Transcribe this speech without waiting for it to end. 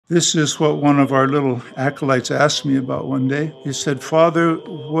This is what one of our little acolytes asked me about one day. He said, "Father,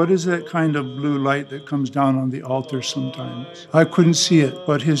 what is that kind of blue light that comes down on the altar sometimes?" I couldn't see it,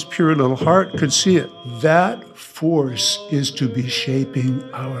 but his pure little heart could see it. That force is to be shaping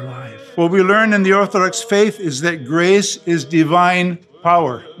our life. What we learn in the Orthodox faith is that grace is divine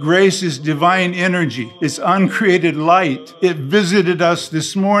power. Grace is divine energy. It's uncreated light. It visited us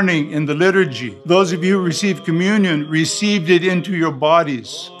this morning in the liturgy. Those of you who received communion received it into your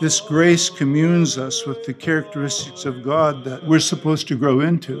bodies. This grace communes us with the characteristics of God that we're supposed to grow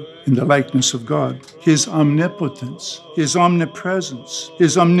into in the likeness of God. His omnipotence, His omnipresence,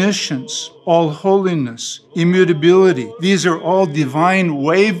 His omniscience, all holiness, immutability. These are all divine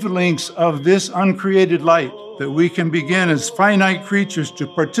wavelengths of this uncreated light that we can begin as finite creatures to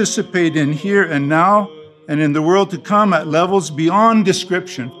participate in here and now and in the world to come at levels beyond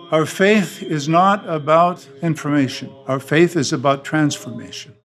description. Our faith is not about information. Our faith is about transformation.